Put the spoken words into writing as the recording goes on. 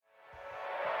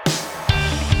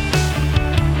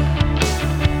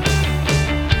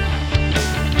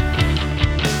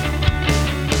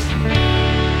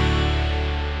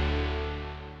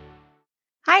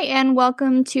Hi, and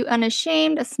welcome to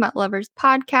Unashamed, a smut lovers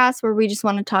podcast where we just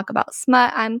want to talk about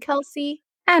smut. I'm Kelsey,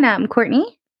 And I'm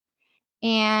Courtney.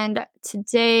 and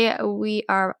today we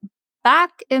are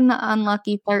back in the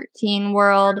Unlucky 13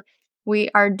 world. We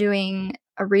are doing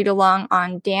a read along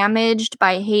on Damaged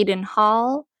by Hayden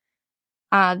Hall.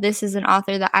 This is an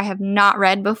author that I have not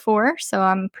read before, so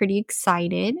I'm pretty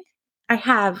excited. I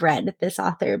have read this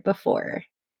author before.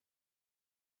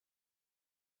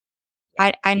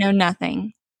 I know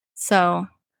nothing, so.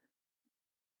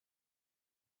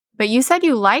 But you said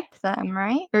you liked them,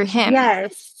 right? Or him?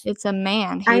 Yes. It's a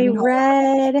man. Hayden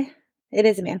Hall. It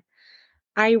is a man.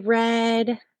 I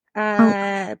read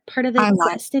part of the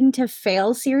Destined to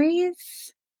Fail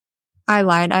series. I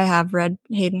lied. I have read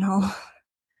Hayden Hall.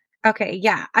 Okay,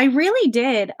 yeah, I really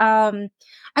did. I'm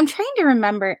trying to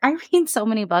remember. I read so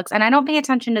many books and I don't pay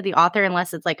attention to the author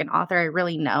unless it's like an author I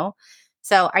really know.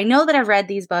 So I know that I've read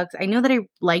these books. I know that I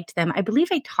liked them. I believe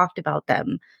I talked about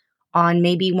them on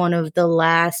maybe one of the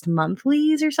last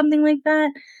monthlies or something like that.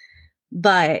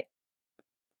 But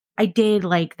I did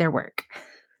like their work.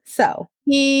 So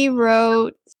He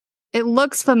wrote, it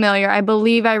looks familiar. I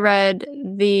believe I read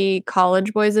The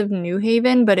College Boys of New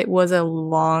Haven, but it was a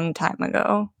long time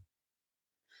ago.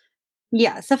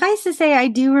 Yeah, suffice to say, I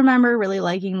do remember really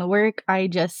liking the work.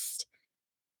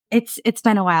 It's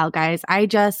been a while, guys. I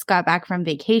just got back from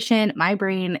vacation. My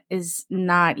brain is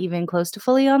not even close to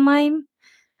fully online.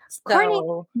 Courtney,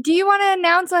 do you want to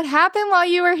announce what happened while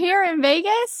you were here in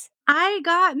Vegas? I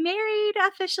got married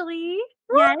officially.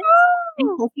 Yes.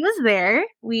 And he was there.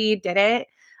 We did it.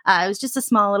 It was just a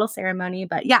small little ceremony.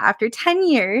 But yeah, after 10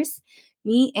 years,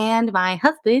 me and my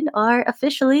husband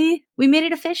we made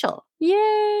it official.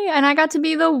 Yay. And I got to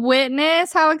be the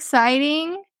witness. How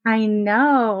exciting. I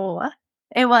know.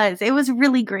 It was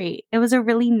really great. It was a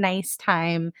really nice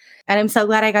time. And I'm so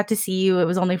glad I got to see you. It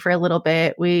was only for a little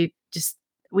bit. We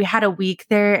had a week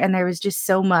there and there was just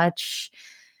so much,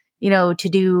 to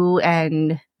do.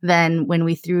 And then when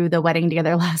we threw the wedding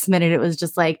together last minute, it was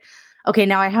just like, okay,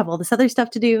 now I have all this other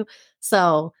stuff to do.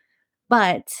 So,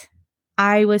 but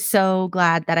I was so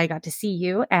glad that I got to see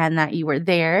you and that you were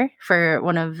there for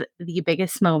one of the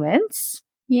biggest moments.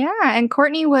 Yeah, and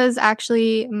Courtney was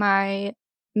actually my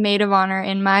maid of honor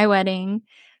in my wedding.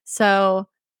 So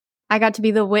I got to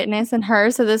be the witness in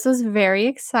her. So this was very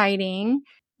exciting.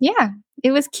 Yeah,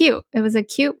 it was cute. It was a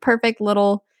cute, perfect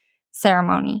little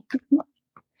ceremony.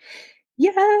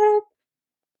 Yeah.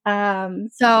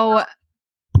 So,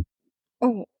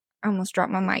 oh, I almost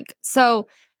dropped my mic. So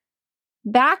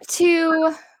back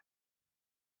to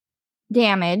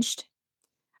Damaged.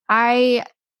 I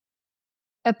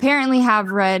apparently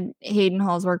have read Hayden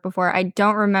Hall's work before. I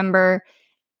don't remember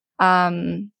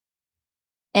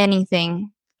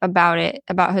anything about it,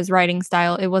 about his writing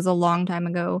style. It was a long time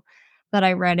ago that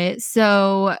I read it.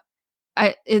 So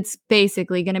it's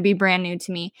basically going to be brand new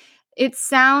to me. It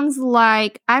sounds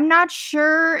like I'm not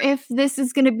sure if this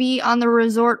is going to be on the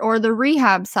resort or the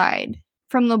rehab side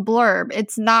from the blurb.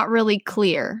 It's not really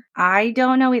clear. I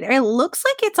don't know either. It looks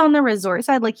like it's on the resort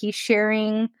side, like he's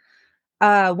sharing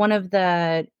one of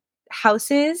the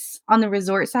houses on the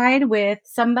resort side with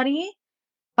somebody.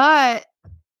 But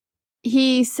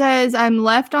he says, I'm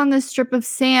left on this strip of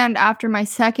sand after my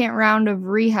second round of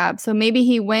rehab. So maybe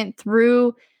he went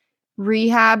through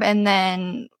rehab and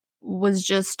then was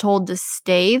just told to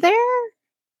stay there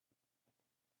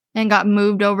and got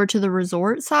moved over to the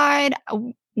resort side.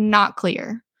 Not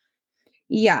clear.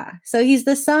 Yeah. So he's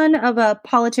the son of a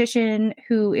politician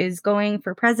who is going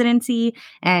for presidency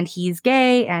and he's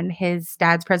gay, and his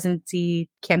dad's presidency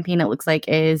campaign, it looks like,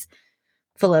 is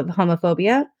full of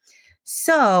homophobia.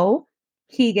 So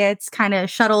he gets kind of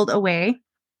shuttled away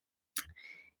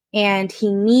and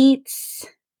he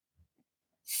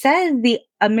says the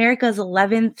America's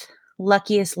 11th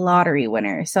luckiest lottery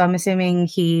winner. So I'm assuming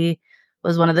he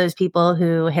was one of those people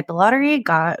who hit the lottery,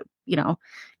 got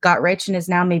rich and is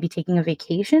now maybe taking a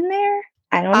vacation there.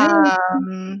 I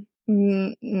don't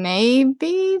know.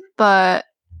 Maybe, but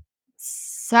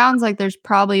sounds like there's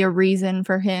probably a reason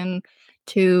for him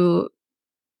to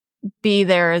be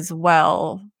there as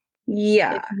well.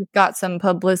 Yeah. He's got some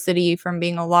publicity from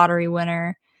being a lottery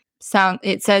winner.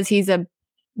 It says he's a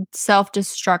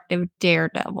self-destructive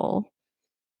daredevil.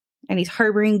 And he's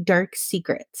harboring dark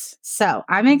secrets. So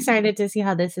I'm excited to see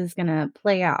how this is going to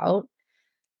play out.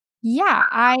 Yeah,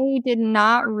 I did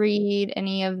not read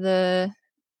any of the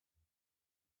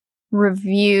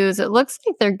reviews. It looks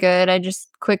like they're good. I just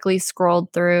quickly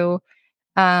scrolled through.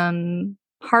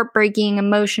 Heartbreaking,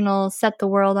 emotional, set the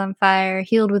world on fire,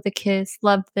 healed with a kiss,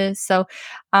 loved this. So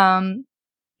maybe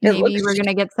we're going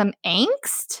to get some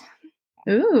angst.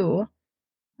 Ooh.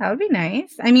 That would be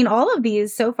nice. I mean, all of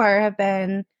these so far have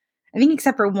been, I think,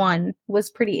 except for one,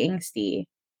 was pretty angsty.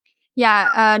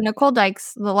 Yeah, Nicole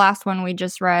Dykes, the last one we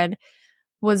just read,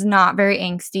 was not very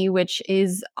angsty, which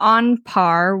is on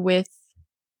par with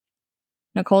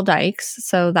Nicole Dykes,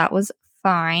 so that was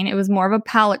fine. It was more of a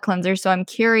palate cleanser, so I'm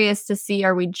curious to see,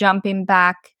 are we jumping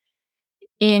back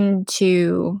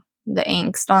into the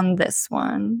angst on this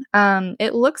one?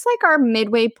 It looks like our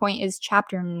midway point is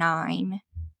chapter 9.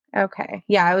 Okay.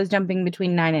 Yeah, I was jumping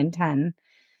between 9 and 10.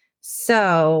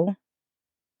 So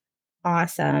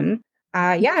awesome.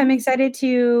 Yeah, I'm excited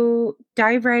to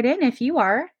dive right in if you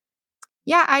are.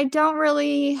 Yeah, I don't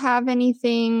really have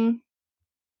anything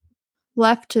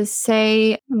left to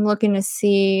say. I'm looking to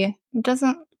see.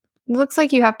 It looks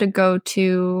like you have to go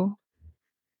to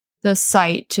the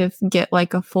site to get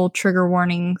like a full trigger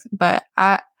warning, but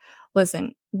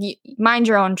listen, mind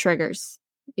your own triggers.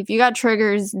 If you got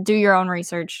triggers, do your own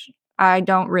research. I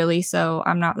don't really, so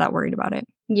I'm not that worried about it.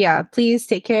 Yeah, please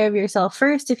take care of yourself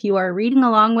first if you are reading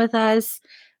along with us.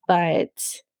 But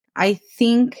I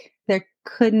think there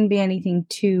couldn't be anything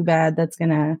too bad that's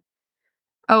gonna.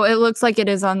 Oh, it looks like it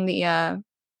is on the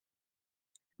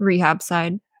rehab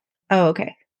side. Oh,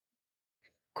 okay.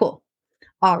 Cool.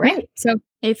 All Yeah. right. So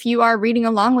if you are reading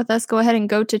along with us, go ahead and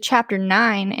go to chapter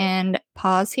 9 and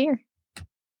pause here.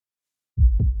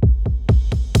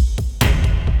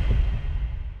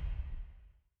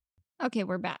 Okay,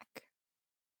 we're back.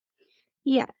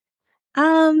 Yeah.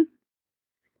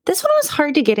 This one was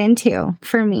hard to get into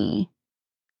for me.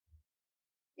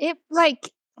 It wasn't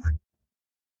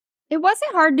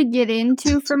hard to get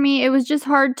into for me. It was just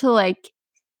hard to like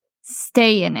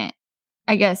stay in it,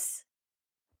 I guess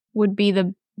would be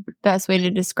the best way to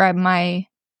describe my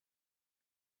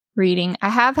reading. I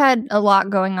have had a lot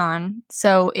going on,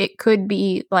 so it could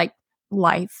be like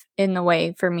life in the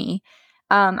way for me.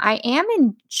 I am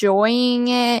enjoying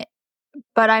it,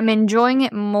 but I'm enjoying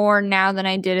it more now than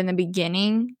I did in the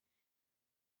beginning.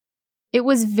 It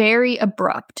was very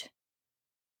abrupt.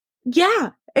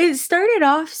 Yeah. It started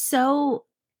off so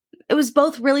it was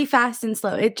both really fast and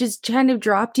slow. It just kind of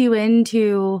dropped you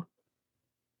into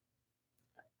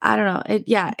I don't know.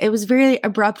 It was very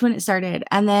abrupt when it started.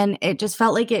 And then it just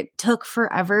felt like it took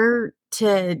forever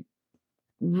to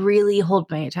really hold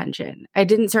my attention. I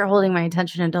didn't start holding my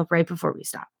attention until right before we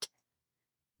stopped.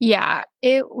 Yeah,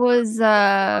 it was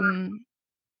the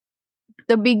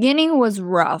beginning was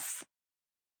rough.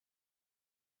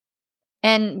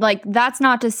 And like that's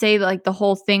not to say like the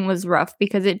whole thing was rough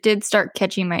because it did start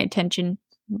catching my attention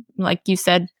like you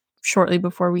said shortly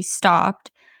before we stopped.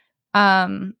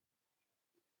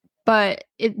 But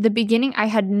the beginning I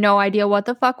had no idea what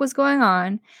the fuck was going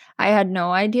on. I had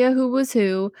no idea who was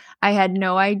who. I had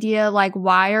no idea like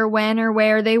why or when or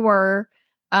where they were.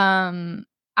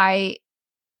 I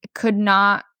could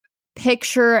not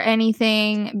picture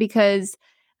anything because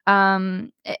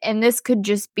and this could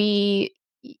just be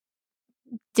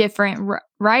different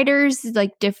writers,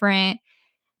 like different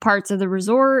parts of the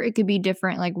resort. It could be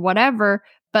different, like whatever.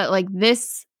 But like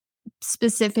this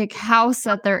specific house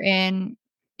that they're in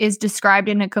is described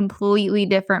in a completely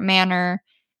different manner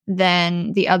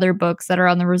than the other books that are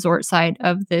on the resort side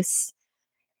of this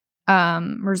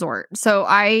resort. So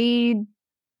I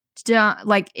don't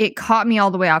like it caught me all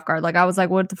the way off guard. Like I was like,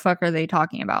 what the fuck are they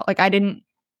talking about? Like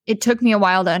it took me a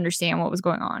while to understand what was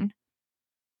going on.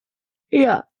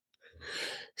 Yeah.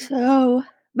 So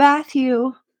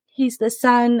Matthew, he's the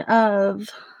son of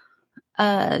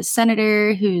a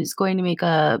senator who's going to make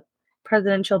a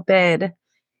presidential bid.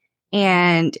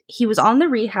 And he was on the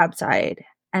rehab side.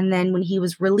 And then when he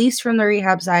was released from the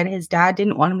rehab side, his dad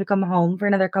didn't want him to come home for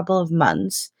another couple of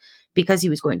months because he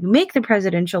was going to make the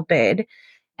presidential bid.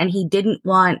 And he didn't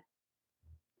want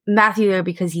Matthew there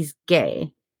because he's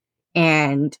gay.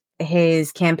 And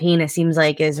his campaign, it seems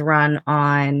like, is run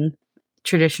on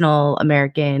traditional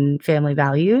American family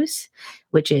values,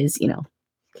 which is,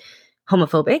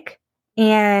 homophobic.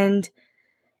 And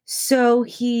so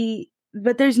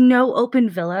but there's no open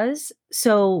villas.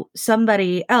 So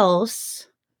somebody else,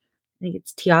 I think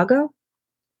it's Tiago.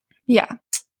 Yeah.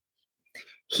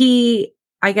 He,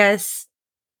 I guess,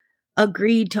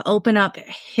 agreed to open up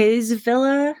his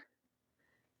villa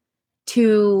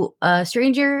to a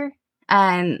stranger.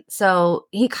 And so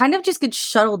he kind of just gets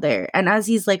shuttled there. And as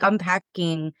he's like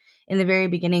unpacking in the very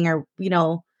beginning, or,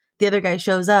 the other guy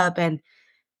shows up and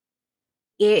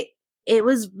it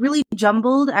was really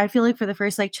jumbled, I feel like, for the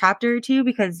first like chapter or two,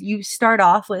 because you start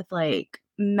off with like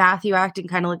Matthew acting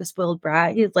kind of like a spoiled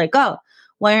brat. He's like, oh,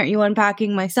 why aren't you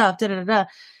unpacking my stuff? Da, da, da, da.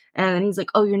 And then he's like,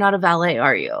 oh, you're not a valet,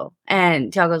 are you?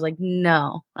 And Tiago's like,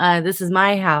 no, this is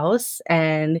my house.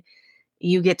 And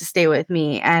you get to stay with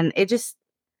me. And it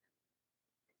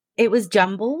was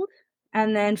jumbled.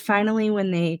 And then finally,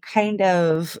 when they kind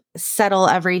of settle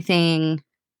everything,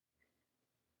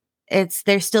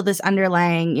 there's still this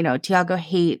underlying, Tiago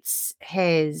hates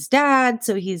his dad,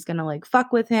 so he's gonna like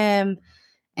fuck with him.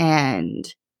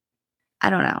 And I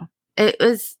don't know. It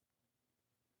was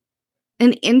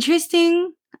an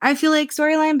interesting, I feel like,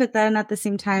 storyline, but then at the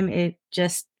same time, it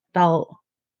just felt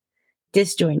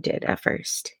disjointed at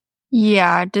first.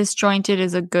 Yeah, disjointed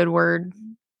is a good word.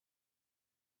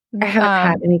 I haven't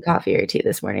had Um, any coffee or tea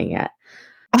this morning yet.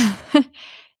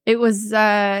 it was,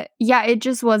 yeah, it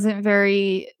just wasn't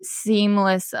very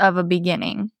seamless of a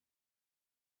beginning.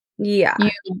 Yeah.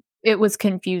 You It was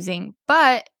confusing,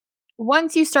 but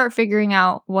once you start figuring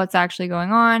out what's actually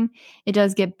going on, it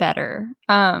does get better.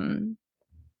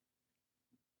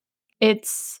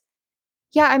 It's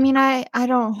yeah, I mean, I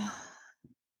don't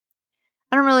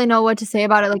really know what to say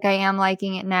about it, like, I am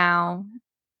liking it now.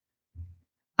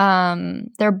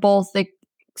 They're both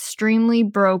extremely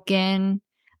broken.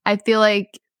 I feel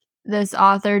like this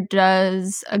author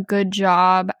does a good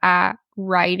job at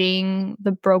writing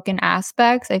the broken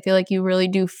aspects. I feel like you really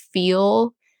do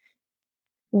feel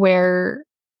where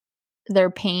their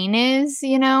pain is,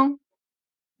 you know?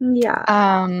 Yeah.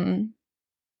 Um,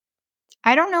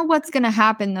 I don't know what's gonna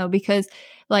happen though, because,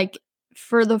 like,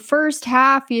 for the first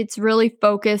half, it's really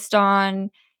focused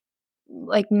on,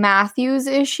 like, Matthew's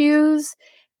issues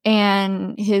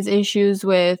and his issues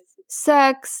with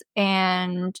sex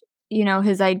and,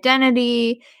 his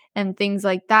identity and things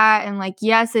like that, and, like,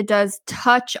 yes, it does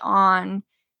touch on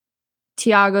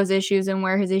Tiago's issues and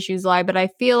where his issues lie, but I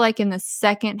feel like in the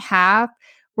second half,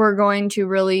 we're going to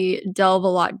really delve a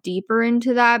lot deeper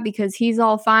into that because he's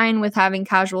all fine with having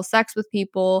casual sex with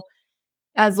people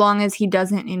as long as he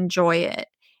doesn't enjoy it.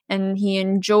 And he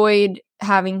enjoyed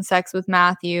having sex with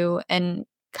Matthew and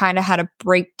kind of had a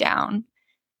breakdown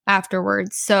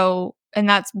afterwards. So, and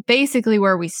that's basically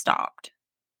where we stopped.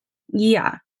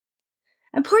 Yeah.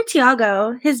 And poor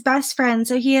Tiago, his best friend.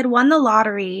 So he had won the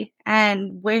lottery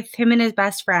and with him and his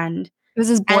best friend. It was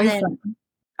his And then, boyfriend.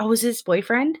 oh, was his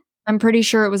boyfriend? I'm pretty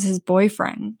sure it was his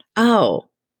boyfriend. Oh,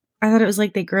 I thought it was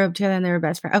like they grew up together and they were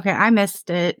best friends. Okay, I missed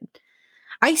it.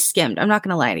 I skimmed. I'm not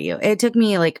going to lie to you. It took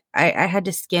me like, I had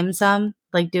to skim some,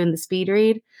 like doing the speed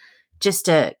read just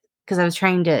because I was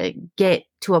trying to get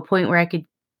to a point where I could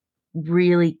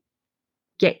really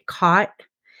get caught.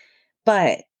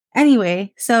 But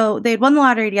anyway, so they'd won the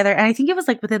lottery together. And I think it was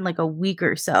like within like a week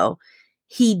or so,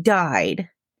 he died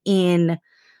in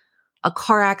a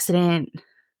car accident.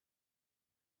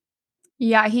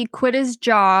 Yeah, he quit his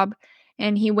job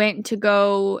and he went to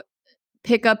go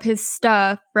pick up his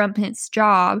stuff from his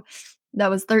job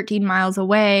that was 13 miles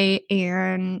away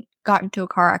and got into a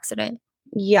car accident.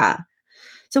 Yeah.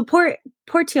 So poor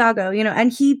Tiago,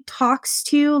 and he talks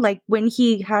to like when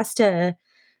he has to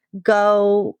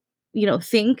go,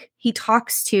 think he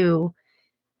talks to,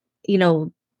 you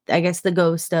know, I guess the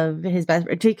ghost of his best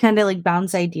friend to kind of like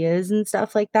bounce ideas and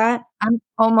stuff like that. I'm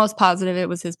almost positive it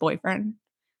was his boyfriend.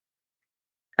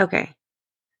 Okay.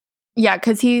 Yeah,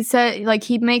 because he said, like,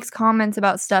 he makes comments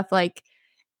about stuff like,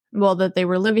 well, that they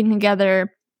were living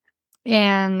together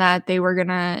and that they were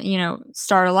gonna,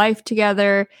 start a life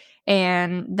together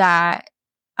and that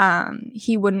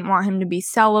he wouldn't want him to be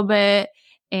celibate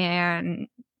and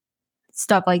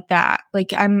stuff like that.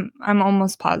 Like I'm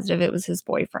almost positive it was his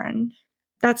boyfriend.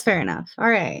 That's fair enough. All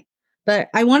right. But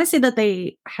I want to say that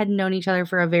they had known each other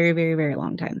for a very, very, very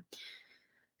long time.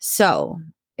 So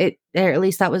or at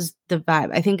least that was the vibe.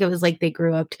 I think it was like they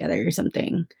grew up together or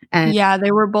something. And Yeah,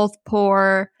 they were both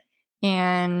poor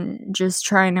and just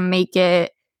trying to make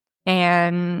it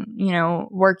and,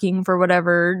 working for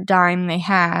whatever dime they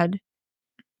had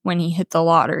when he hit the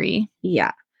lottery.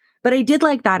 yeah. But I did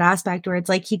like that aspect where it's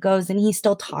like he goes and he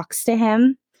still talks to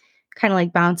him, kind of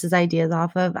like bounces ideas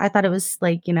off of. I thought it was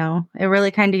like, it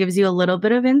really kind of gives you a little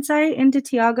bit of insight into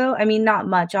Tiago. I mean, not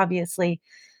much, obviously.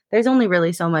 There's only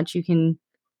really so much you can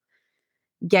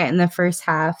get in the first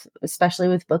half, especially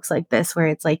with books like this, where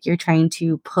it's like you're trying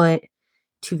to put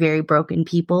two very broken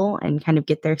people and kind of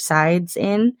get their sides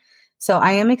in. So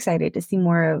I am excited to see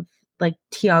more of like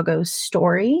Tiago's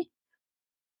story.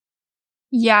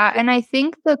 Yeah, and I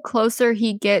think the closer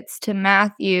he gets to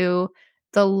Matthew,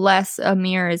 the less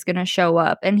Amir is going to show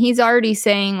up. And he's already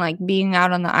saying, like, being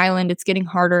out on the island, it's getting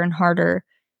harder and harder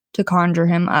to conjure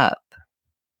him up.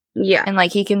 Yeah, And,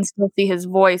 like, he can still see his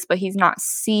voice, but he's not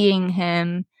seeing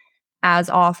him as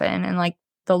often. And, like,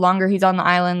 the longer he's on the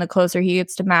island, the closer he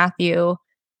gets to Matthew,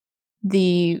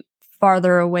 the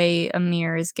farther away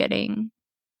Amir is getting.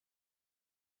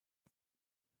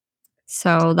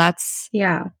 So that's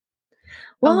Yeah. a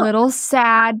Well, little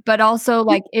sad, but also,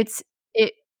 like, it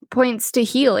points to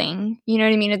healing, you know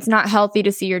what I mean? It's not healthy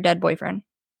to see your dead boyfriend.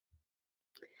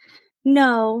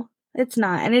 no, it's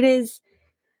not. And it is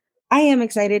I am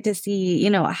excited to see,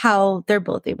 how they're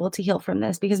both able to heal from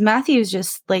this because Matthew's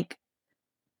just like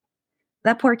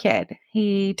that poor kid.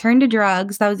 He turned to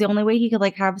drugs. That was the only way he could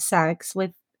like have sex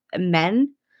with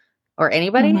men or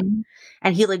anybody. Mhm.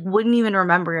 And he like wouldn't even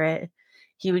remember it.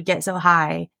 He would get so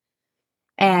high.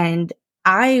 And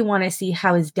I want to see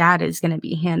how his dad is going to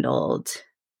be handled.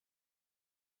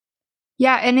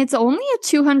 Yeah, and it's only a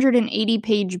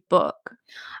 280-page book.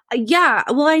 Yeah.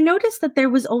 Well, I noticed that there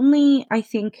was only, I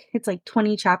think it's like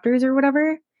 20 chapters or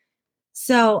whatever.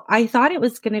 So I thought it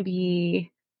was going to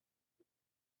be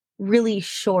really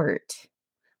short,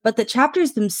 but the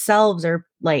chapters themselves are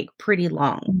like pretty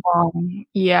long.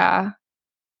 Yeah.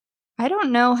 I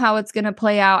don't know how it's gonna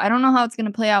play out. I don't know how it's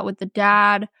gonna play out with the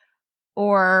dad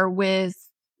or with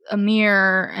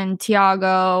Amir and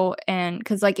Tiago, and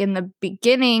because like in the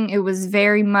beginning, it was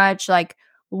very much like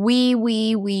we.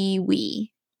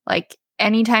 Like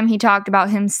anytime he talked about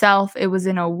himself, it was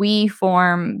in a we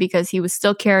form because he was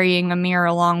still carrying Amir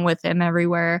along with him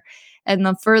everywhere. And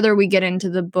the further we get into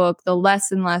the book, the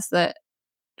less and less that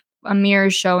Amir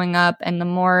is showing up, and the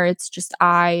more it's just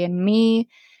I and me.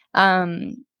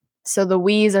 Um, so the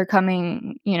we's are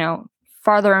coming,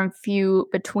 farther and few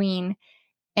between.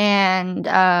 And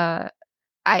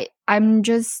I'm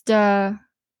just I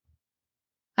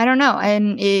don't know.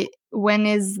 And when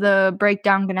is the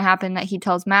breakdown going to happen that he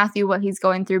tells Matthew what he's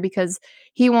going through, because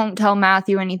he won't tell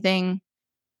Matthew anything.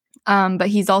 But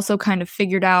he's also kind of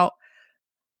figured out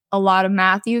a lot of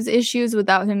Matthew's issues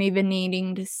without him even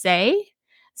needing to say.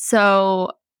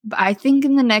 So I think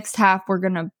in the next half we're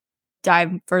going to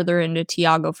dive further into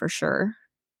Tiago for sure.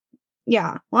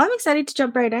 Yeah. Well, I'm excited to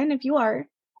jump right in if you are.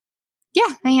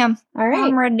 Yeah, I am. All right.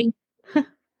 I'm ready.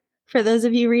 For those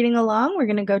of you reading along, we're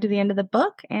going to go to the end of the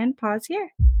book and pause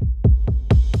here.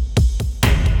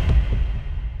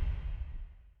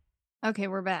 Okay,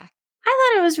 we're back.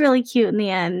 I thought it was really cute in the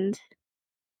end.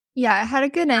 Yeah, it had a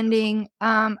good ending.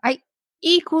 I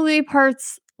equally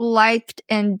parts liked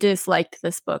and disliked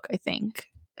this book, I think.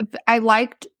 I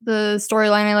liked the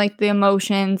storyline, I liked the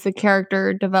emotions, the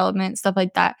character development, stuff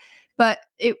like that. But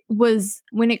it was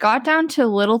when it got down to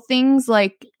little things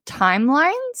like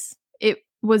timelines, it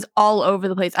was all over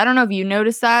the place. I don't know if you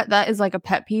noticed that. That is like a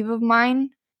pet peeve of mine,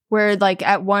 where like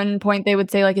at one point they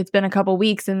would say like it's been a couple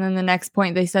weeks, and then the next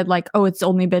point they said like, oh, it's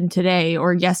only been today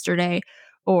or yesterday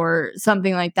or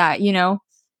something like that,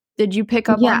 Did you pick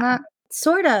up on Yeah, that?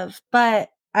 sort of, but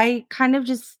I kind of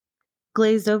just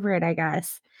glazed over it, I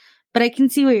guess. But I can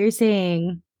see what you're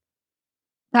saying.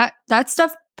 That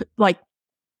stuff like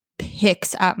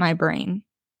picks at my brain.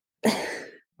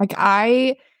 Like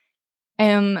I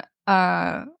am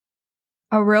a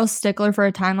real stickler for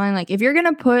a timeline. Like if you're going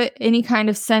to put any kind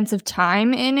of sense of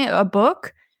time in it, a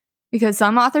book, because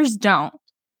some authors don't.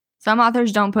 Some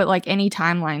authors don't put like any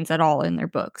timelines at all in their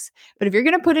books. But if you're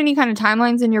going to put any kind of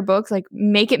timelines in your books, like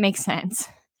make it make sense.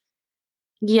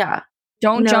 Yeah.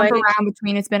 Don't No, jump I around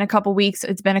between it's been a couple weeks,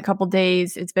 it's been a couple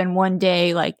days, it's been one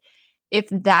day. Like if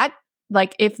that,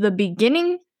 like if the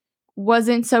beginning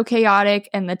wasn't so chaotic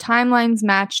and the timelines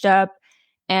matched up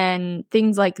and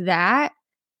things like that,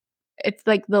 it's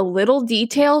like the little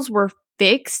details were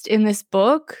fixed in this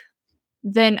book,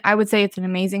 then I would say it's an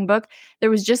amazing book. There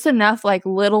was just enough like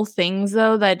little things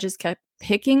though that just kept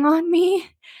picking on me.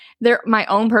 They're my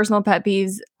own personal pet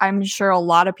peeves. I'm sure a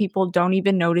lot of people don't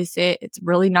even notice it. It's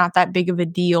really not that big of a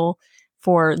deal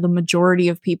for the majority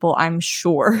of people, I'm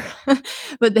sure.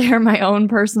 But they're my own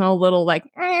personal little like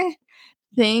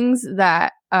things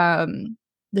that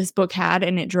this book had,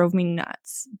 and it drove me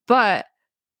nuts. But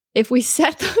if we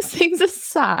set those things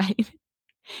aside,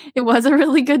 it was a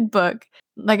really good book.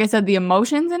 Like I said, the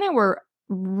emotions in it were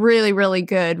really, really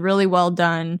good, really well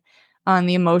done on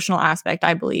the emotional aspect,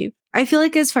 I believe. I feel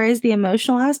like as far as the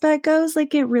emotional aspect goes,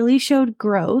 like it really showed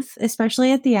growth,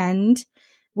 especially at the end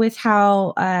with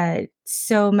how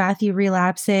so Matthew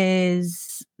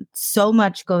relapses, so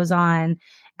much goes on,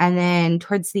 and then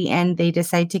towards the end they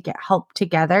decide to get help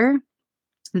together.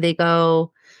 They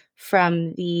go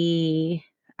from the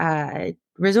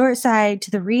resort side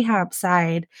to the rehab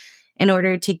side in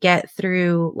order to get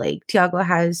through. Like Tiago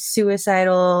has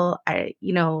suicidal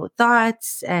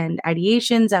thoughts and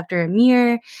ideations after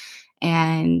Amir,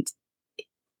 and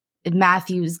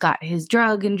Matthew's got his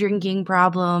drug and drinking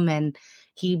problem, and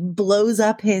he blows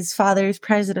up his father's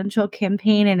presidential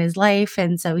campaign in his life,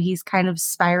 and so he's kind of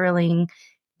spiraling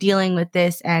dealing with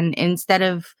this. And instead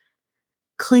of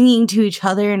clinging to each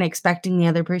other and expecting the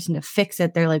other person to fix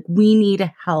it. They're like, we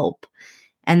need help.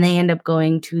 And they end up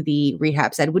going to the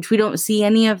rehab side, which we don't see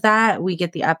any of that. We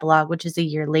get the epilogue, which is a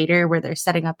year later, where they're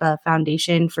setting up a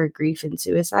foundation for grief and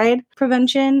suicide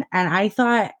prevention. And I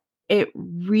thought it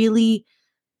really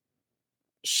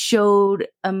showed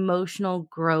emotional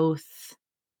growth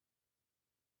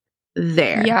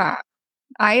there. Yeah,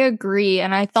 I agree,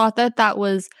 and I thought that that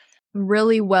was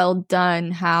really well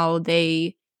done how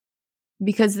they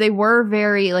because they were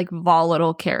very, like,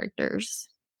 volatile characters.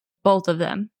 Both of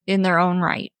them, in their own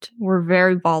right, were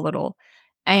very volatile,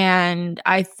 and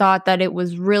I thought that it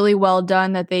was really well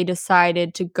done that they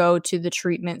decided to go to the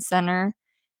treatment center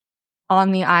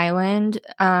on the island,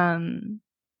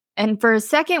 and for a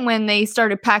second when they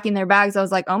started packing their bags, I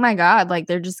was like, "Oh my god, like,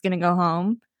 they're just gonna go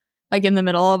home?" Like, in the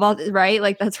middle of all this, right?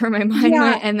 Like, that's where my mind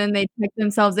Yeah. went, and then they checked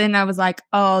themselves in, and I was like,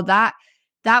 "Oh, that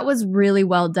was really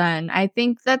well done." I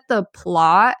think that the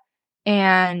plot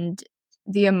and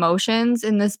the emotions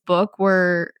in this book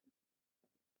were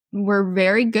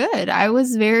very good. I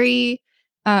was very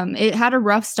it had a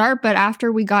rough start, but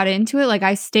after we got into it, like,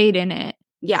 I stayed in it.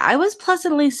 Yeah, I was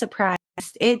pleasantly surprised.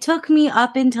 It took me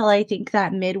up until I think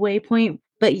that midway point.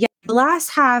 But yeah, the last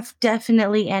half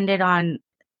definitely ended on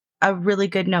a really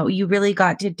good note. You really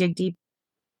got to dig deep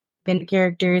into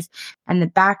characters and the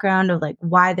background of like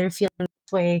why they're feeling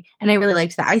this way. And I really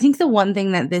liked that. I think the one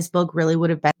thing that this book really would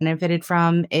have benefited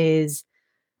from is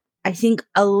I think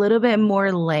a little bit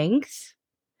more length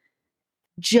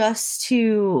just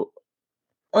to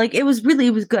like it was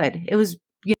good. It was,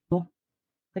 you know,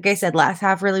 like I said, last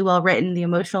half really well written. The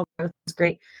emotional growth was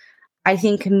great. I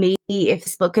think maybe if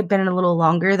this book had been a little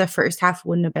longer, the first half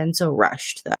wouldn't have been so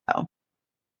rushed though.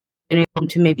 And able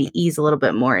to maybe ease a little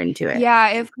bit more into it.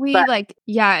 But If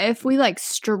we, like,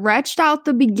 stretched out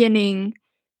the beginning,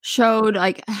 showed,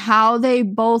 like, how they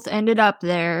both ended up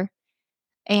there,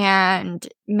 and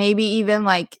maybe even,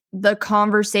 like, the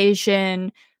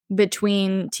conversation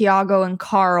between Tiago and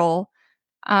Carl,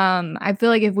 I feel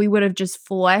like if we would've just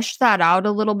fleshed that out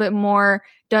a little bit more,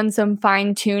 done some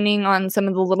fine-tuning on some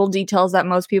of the little details that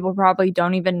most people probably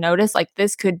don't even notice, like,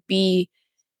 this could be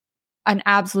an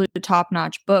absolute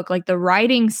top-notch book. Like, the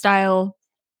writing style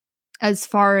as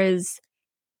far as,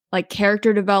 like,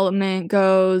 character development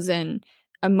goes and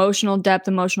emotional depth,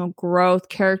 emotional growth,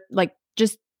 like,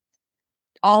 just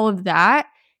all of that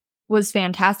was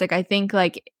fantastic. I think,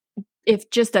 like,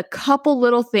 if just a couple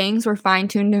little things were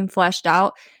fine-tuned and fleshed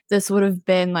out, this would have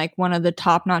been, like, one of the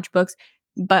top-notch books.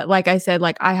 But like I said,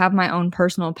 like, I have my own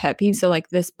personal pet peeve, so, like,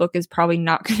 this book is probably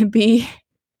not gonna be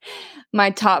my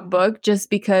top book just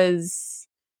because,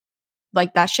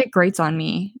 like, that shit grates on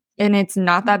me, and it's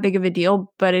not that big of a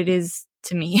deal, but it is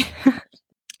to me.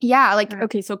 Yeah, like, right.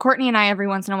 okay, so Courtney and I every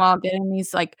once in a while get in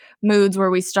these, like, moods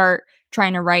where we start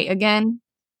trying to write again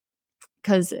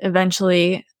because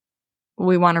eventually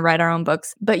we wanna write our own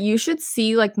books, but you should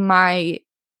see, like, my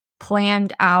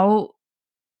planned out,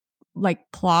 like,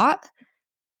 plot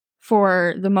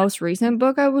for the most recent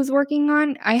book I was working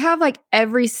on. I have, like,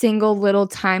 every single little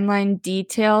timeline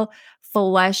detail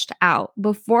fleshed out.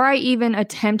 Before I even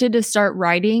attempted to start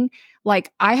writing,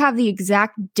 like, I have the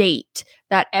exact date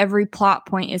that every plot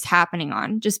point is happening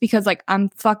on just because, like, I'm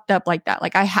fucked up like that.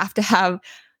 Like, I have to have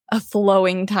a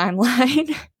flowing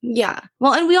timeline. Yeah.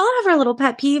 Well, and we all have our little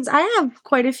pet peeves. I have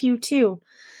quite a few too.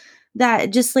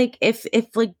 That just like if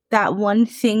like that one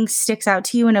thing sticks out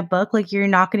to you in a book, like you're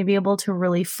not going to be able to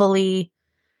really fully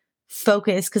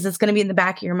focus because it's going to be in the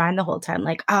back of your mind the whole time.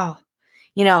 Like, oh,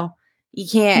 you know, you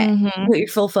can't Mhm. put your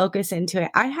full focus into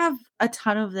it. I have a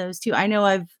ton of those too. I know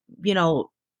I've, you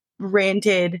know,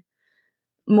 ranted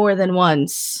more than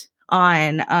once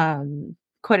on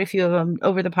quite a few of them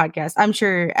over the podcast. I'm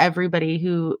sure everybody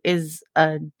who is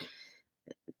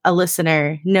a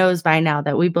listener knows by now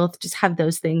that we both just have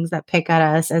those things that pick at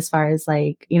us as far as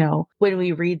like, you know, when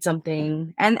we read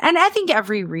something. And I think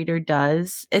every reader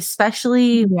does,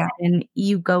 especially Yeah. when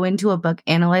you go into a book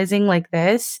analyzing like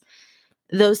this.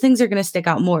 Those things are going to stick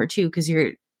out more too because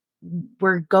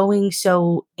we're going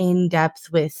so in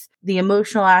depth with the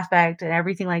emotional aspect and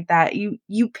everything like that.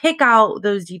 You pick out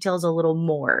those details a little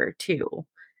more too.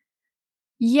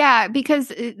 Yeah,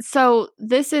 because so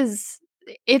this is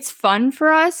it's fun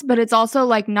for us, but it's also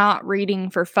like not reading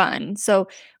for fun. So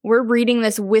we're reading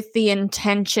this with the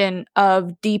intention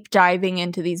of deep diving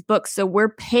into these books. So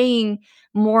we're paying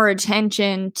more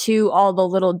attention to all the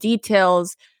little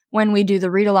details when we do the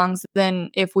read alongs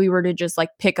than if we were to just like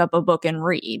pick up a book and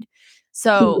read.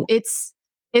 So Yeah.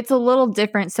 it's a little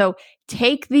different. So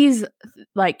take these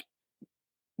like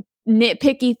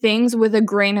nitpicky things with a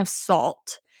grain of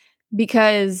salt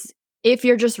because if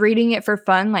you're just reading it for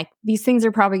fun, like these things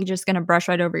are probably just going to brush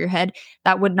right over your head.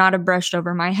 That would not have brushed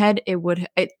over my head. It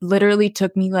literally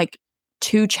took me like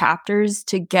 2 chapters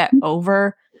to get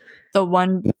over the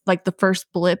one, like the first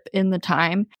blip in the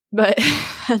time. But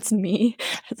that's me.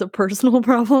 It's a personal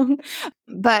problem.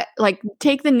 But like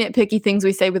take the nitpicky things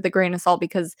we say with a grain of salt,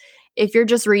 because if you're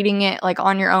just reading it like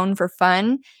on your own for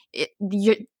fun,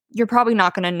 you're probably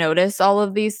not going to notice all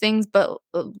of these things. But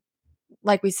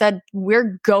like we said,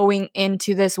 we're going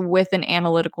into this with an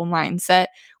analytical mindset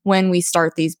when we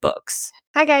start these books.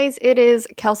 Hi guys, it is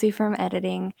Kelsey from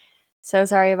editing. So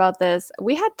sorry about this.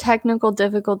 We had technical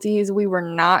difficulties. We were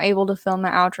not able to film the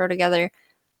outro together,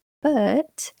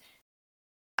 but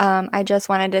I just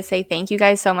wanted to say thank you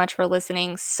guys so much for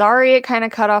listening. Sorry it kind of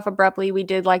cut off abruptly. We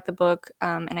did like the book,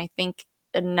 and I think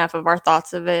enough of our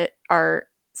thoughts of it are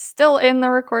still in the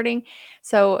recording.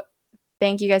 So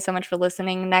thank you guys so much for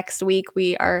listening. Next week,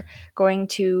 we are going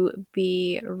to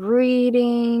be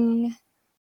reading.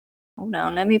 Hold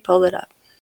on, let me pull it up.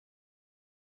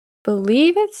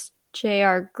 Believe it's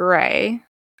J.R. Gray.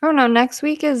 Oh no, next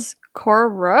week is Cora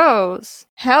Rose.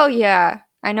 Hell yeah.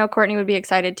 I know Courtney would be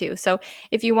excited too. So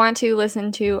if you want to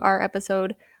listen to our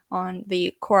episode on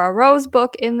the Cora Rose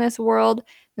book In This World,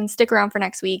 then stick around for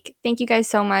next week. Thank you guys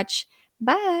so much.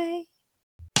 Bye.